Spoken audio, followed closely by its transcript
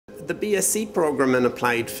The BSc program in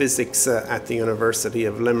Applied Physics at the University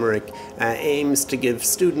of Limerick aims to give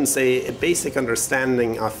students a basic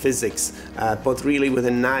understanding of physics, but really with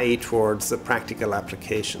an eye towards practical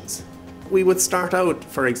applications. We would start out,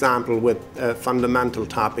 for example, with fundamental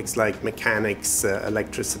topics like mechanics,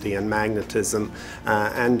 electricity and magnetism,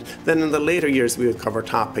 and then in the later years we would cover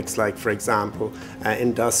topics like, for example,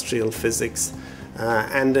 industrial physics.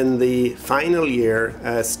 And in the final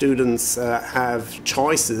year, students have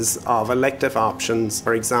choices of elective options,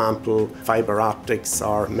 for example, fiber optics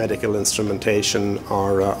or medical instrumentation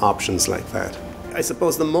or options like that. I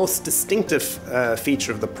suppose the most distinctive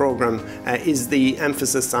feature of the program is the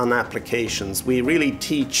emphasis on applications. We really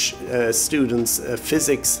teach students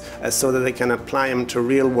physics so that they can apply them to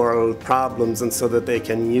real-world problems and so that they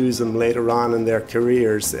can use them later on in their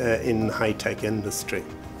careers in high-tech industry.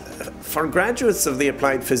 For graduates of the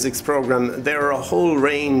Applied Physics program, there are a whole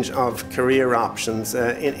range of career options.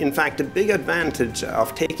 In fact, a big advantage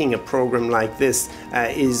of taking a program like this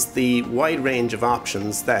is the wide range of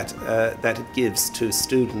options that it gives to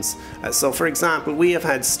students. So, for example, we have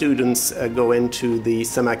had students go into the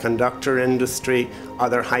semiconductor industry,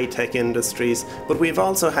 other high-tech industries, but we've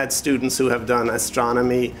also had students who have done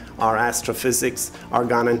astronomy or astrophysics, or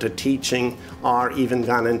gone into teaching, or even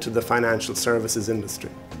gone into the financial services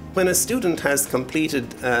industry. When a student has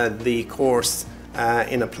completed the course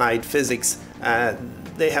in Applied Physics,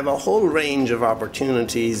 they have a whole range of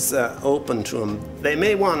opportunities open to them. They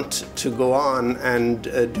may want to go on and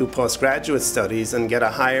do postgraduate studies and get a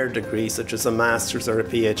higher degree, such as a master's or a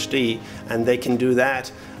PhD, and they can do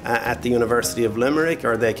that at the University of Limerick,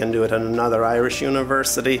 or they can do it at another Irish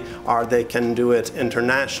university, or they can do it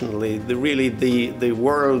internationally. Really, the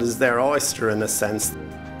world is their oyster in a sense.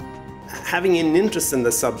 Having an interest in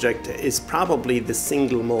the subject is probably the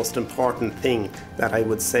single most important thing that I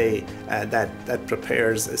would say that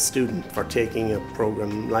prepares a student for taking a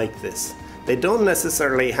program like this. They don't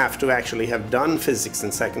necessarily have to actually have done physics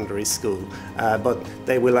in secondary school, but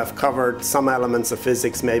they will have covered some elements of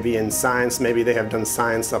physics, maybe in science, maybe they have done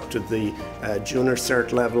science up to the junior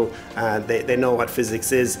cert level. They know what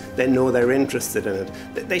physics is, they know they're interested in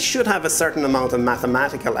it. They should have a certain amount of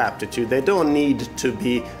mathematical aptitude. They don't need to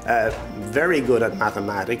be very good at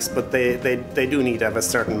mathematics, but they do need to have a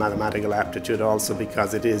certain mathematical aptitude also,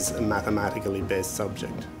 because it is a mathematically based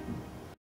subject.